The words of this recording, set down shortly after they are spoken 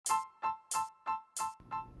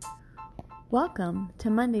Welcome to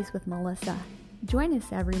Mondays with Melissa. Join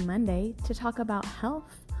us every Monday to talk about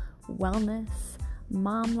health, wellness,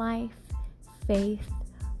 mom life, faith,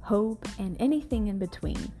 hope, and anything in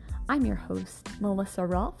between. I'm your host, Melissa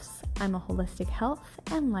Rolfs. I'm a holistic health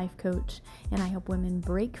and life coach, and I help women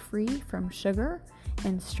break free from sugar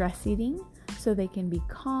and stress eating so they can be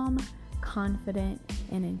calm, confident,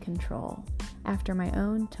 and in control. After my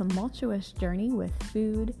own tumultuous journey with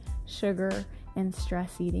food, sugar, and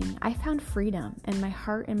stress eating, I found freedom, and my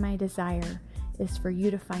heart and my desire is for you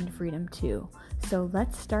to find freedom too. So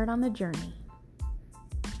let's start on the journey.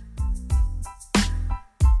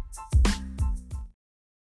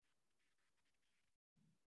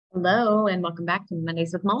 Hello, and welcome back to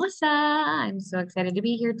Mondays with Melissa. I'm so excited to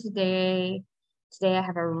be here today. Today I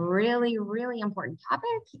have a really, really important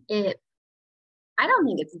topic. I don't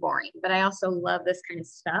think it's boring, but I also love this kind of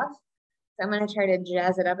stuff. So I'm going to try to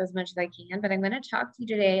jazz it up as much as I can, but I'm going to talk to you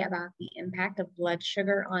today about the impact of blood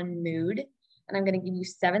sugar on mood. And I'm going to give you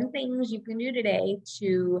 7 things you can do today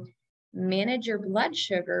to manage your blood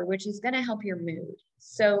sugar, which is going to help your mood.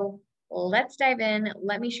 So let's dive in.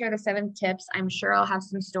 Let me share the 7 tips. I'm sure I'll have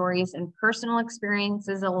some stories and personal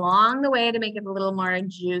experiences along the way to make it a little more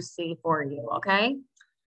juicy for you. Okay.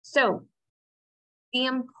 So the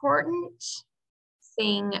important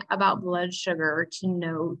thing about blood sugar to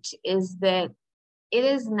note is that it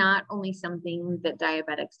is not only something that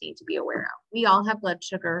diabetics need to be aware of. We all have blood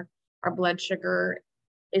sugar. Our blood sugar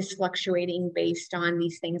is fluctuating based on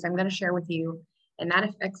these things I'm going to share with you, and that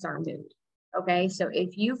affects our mood. Okay, so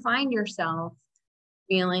if you find yourself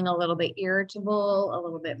feeling a little bit irritable, a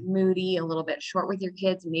little bit moody, a little bit short with your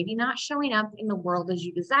kids, maybe not showing up in the world as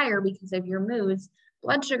you desire because of your moods,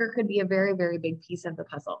 blood sugar could be a very, very big piece of the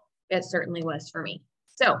puzzle. It certainly was for me.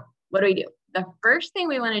 So what do? The first thing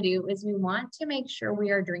we want to do is we want to make sure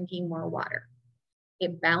we are drinking more water.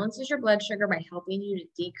 It balances your blood sugar by helping you to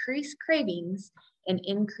decrease cravings and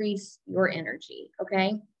increase your energy,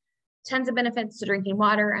 okay? Tons of benefits to drinking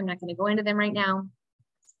water. I'm not going to go into them right now.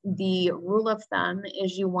 The rule of thumb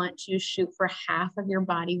is you want to shoot for half of your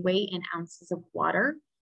body weight in ounces of water.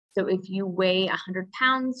 So if you weigh 100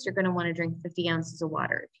 pounds, you're going to want to drink 50 ounces of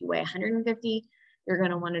water. If you weigh 150, you're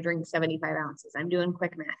going to want to drink 75 ounces. I'm doing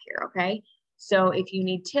quick math here, okay? So if you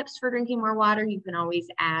need tips for drinking more water, you can always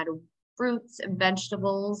add fruits and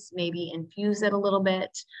vegetables, maybe infuse it a little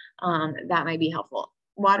bit. That might be helpful.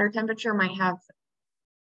 Water temperature might have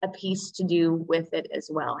a piece to do with it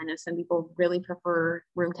as well. I know some people really prefer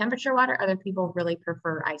room temperature water. Other people really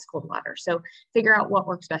prefer ice cold water. So figure out what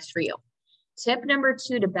works best for you. Tip number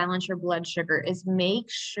 2 to balance your blood sugar is make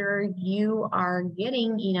sure you are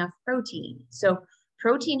getting enough protein. So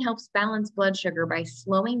protein helps balance blood sugar by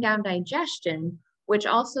slowing down digestion, which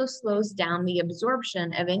also slows down the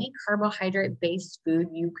absorption of any carbohydrate-based food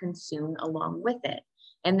you consume along with it.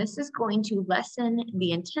 And this is going to lessen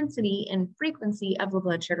the intensity and frequency of the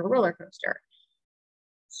blood sugar roller coaster.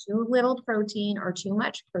 Too little protein or too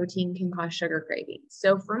much protein can cause sugar cravings.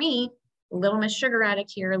 So for me, Little Miss Sugar Addict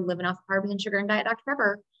here, living off carbs and sugar and Diet Dr.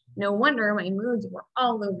 Pepper, no wonder my moods were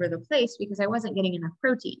all over the place because I wasn't getting enough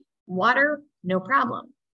protein. Water, no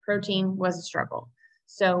problem. Protein was a struggle.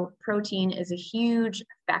 So protein is a huge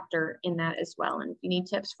factor in that as well. And if you need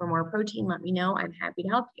tips for more protein, let me know. I'm happy to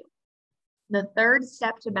help you. The third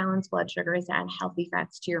step to balance blood sugar is to add healthy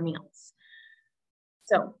fats to your meals.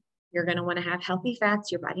 So you're going to want to have healthy fats.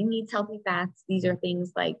 Your body needs healthy fats. These are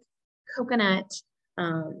things like coconut,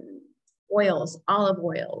 oils, olive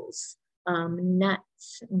oils,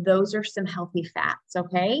 nuts. Those are some healthy fats,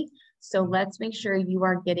 okay? So let's make sure you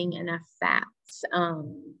are getting enough fats.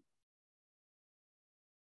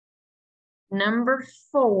 Number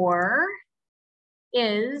 4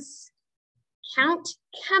 is count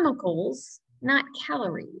chemicals, not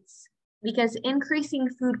calories, because increasing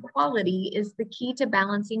food quality is the key to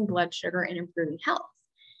balancing blood sugar and improving health.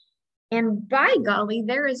 And by golly,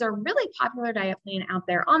 there is a really popular diet plan out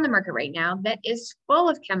there on the market right now that is full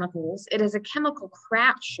of chemicals. It is a chemical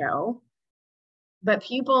crap show, but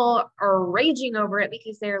people are raging over it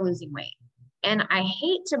because they are losing weight. And I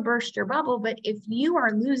hate to burst your bubble, but if you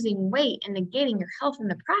are losing weight and negating your health in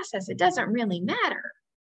the process, it doesn't really matter.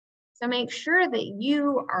 So make sure that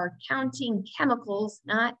you are counting chemicals,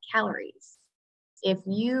 not calories. If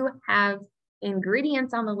you have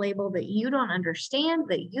ingredients on the label that you don't understand,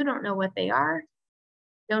 that you don't know what they are,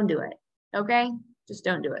 don't do it, okay? Just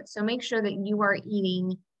don't do it. So make sure that you are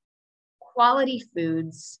eating quality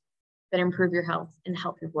foods that improve your health and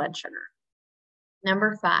help your blood sugar.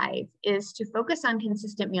 Number 5 is to focus on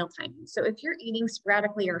consistent meal timing. So if you're eating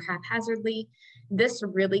sporadically or haphazardly, this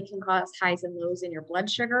really can cause highs and lows in your blood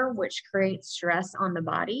sugar, which creates stress on the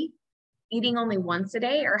body. Eating only once a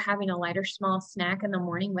day or having a light or small snack in the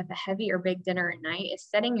morning with a heavy or big dinner at night is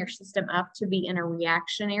setting your system up to be in a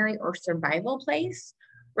reactionary or survival place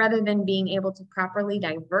rather than being able to properly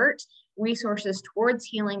divert resources towards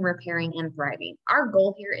healing, repairing, and thriving. Our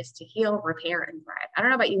goal here is to heal, repair, and thrive. I don't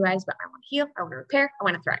know about you guys, but I want to heal, I want to repair, I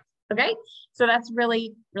want to thrive. Okay. So that's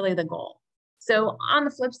really, really the goal. So on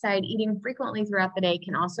the flip side, eating frequently throughout the day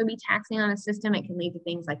can also be taxing on a system. It can lead to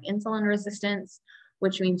things like insulin resistance,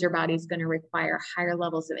 which means your body's going to require higher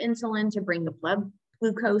levels of insulin to bring the blood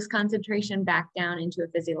glucose concentration back down into a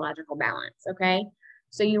physiological balance. Okay.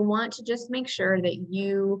 So you want to just make sure that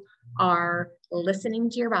you are listening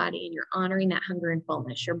to your body and you're honoring that hunger and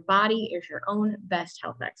fullness. Your body is your own best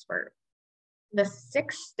health expert. The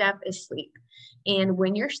sixth step is sleep. And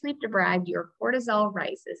when you're sleep deprived, your cortisol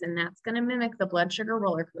rises, and that's going to mimic the blood sugar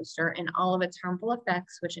roller coaster and all of its harmful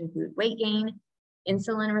effects, which include weight gain,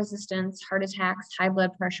 insulin resistance, heart attacks, high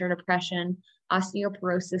blood pressure, depression,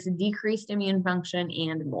 osteoporosis, decreased immune function,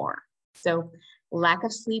 and more. So lack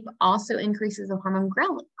of sleep also increases the hormone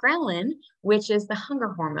ghrelin, which is the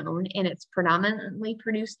hunger hormone, and it's predominantly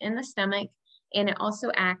produced in the stomach. And it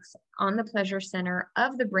also acts on the pleasure center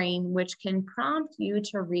of the brain, which can prompt you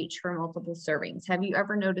to reach for multiple servings. Have you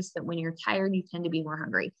ever noticed that when you're tired, you tend to be more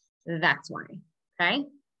hungry? That's why, okay?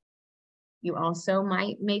 You also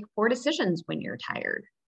might make poor decisions when you're tired.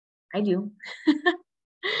 I do.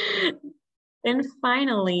 And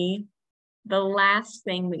finally, the last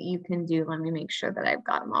thing that you can do, let me make sure that I've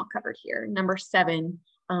got them all covered here. Number 7,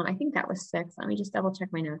 I think that was 6. Let me just double check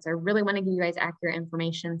my notes. I really want to give you guys accurate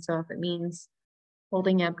information. So if it means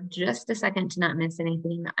holding up just a second to not miss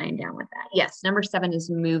anything, I'm down with that. Yes, number 7 is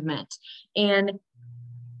movement. And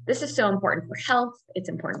this is so important for health. It's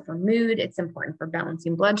important for mood. It's important for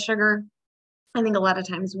balancing blood sugar. I think a lot of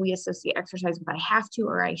times we associate exercise with I have to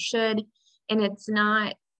or I should, and it's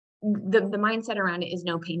not. The mindset around it is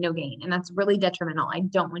no pain, no gain. And that's really detrimental. I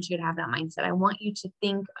don't want you to have that mindset. I want you to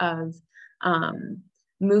think of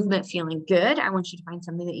movement feeling good. I want you to find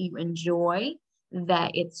something that you enjoy,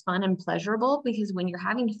 that it's fun and pleasurable, because when you're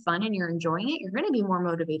having fun and you're enjoying it, you're going to be more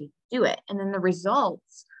motivated to do it. And then the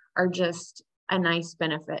results are just a nice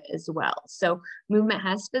benefit as well. So movement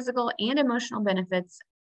has physical and emotional benefits,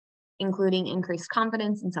 including increased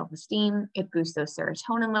confidence and self-esteem. It boosts those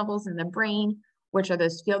serotonin levels in the brain, which are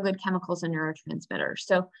those feel-good chemicals and neurotransmitters.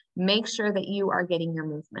 So make sure that you are getting your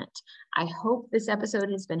movement. I hope this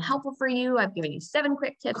episode has been helpful for you. I've given you 7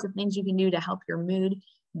 quick tips of things you can do to help your mood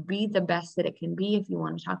be the best that it can be. If you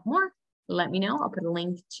want to talk more, let me know. I'll put a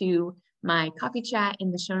link to my coffee chat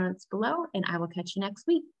in the show notes below, and I will catch you next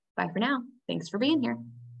week. Bye for now. Thanks for being here.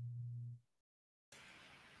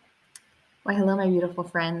 Well, hello, my beautiful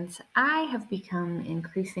friends. I have become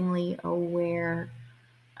increasingly aware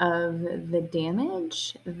of the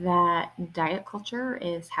damage that diet culture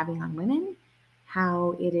is having on women,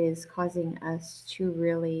 how it is causing us to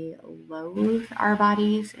really loathe our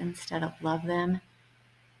bodies instead of love them.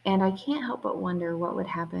 And I can't help but wonder what would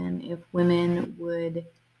happen if women would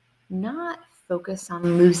not focus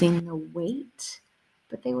on losing the weight,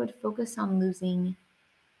 but they would focus on losing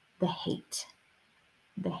the hate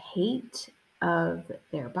of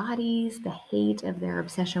their bodies, the hate of their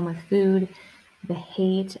obsession with food, the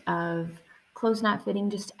hate of clothes not fitting,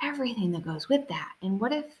 just everything that goes with that. And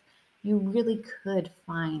what if you really could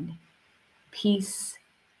find peace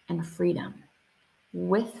and freedom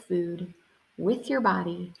with food, with your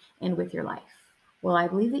body, and with your life? Well, I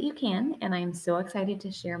believe that you can, and I'm so excited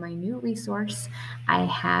to share my new resource. I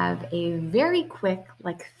have a very quick,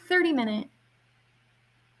 like 30-minute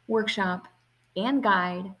workshop and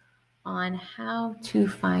guide on how to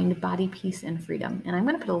find body peace and freedom. And I'm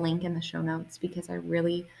going to put a link in the show notes because I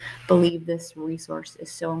really believe this resource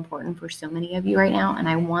is so important for so many of you right now. And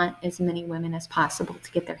I want as many women as possible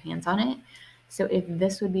to get their hands on it. So if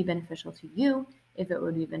this would be beneficial to you, if it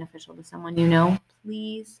would be beneficial to someone you know,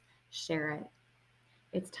 please share it.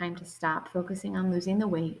 It's time to stop focusing on losing the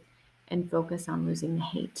weight and focus on losing the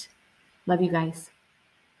hate. Love you guys.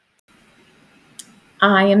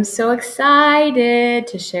 I am so excited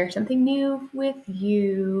to share something new with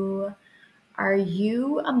you. Are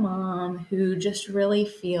you a mom who just really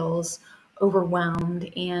feels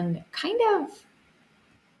overwhelmed and kind of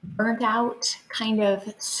burnt out, kind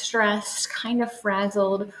of stressed, kind of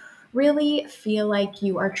frazzled, really feel like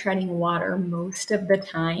you are treading water most of the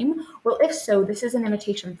time? Well, if so, this is an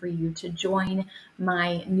invitation for you to join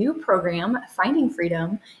my new program, Finding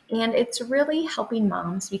Freedom, and it's really helping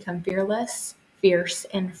moms become fearless, fierce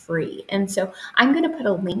and free. And so I'm going to put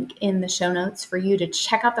a link in the show notes for you to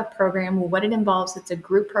check out the program, what it involves. It's a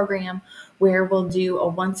group program where we'll do a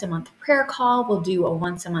once a month prayer call. We'll do a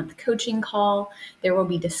once a month coaching call. There will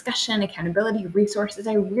be discussion, accountability, resources.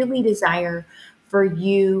 I really desire for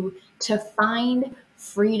you to find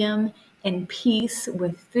freedom and peace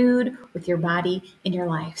with food, with your body, in your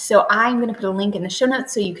life. So I'm going to put a link in the show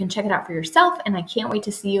notes so you can check it out for yourself, and I can't wait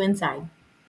to see you inside.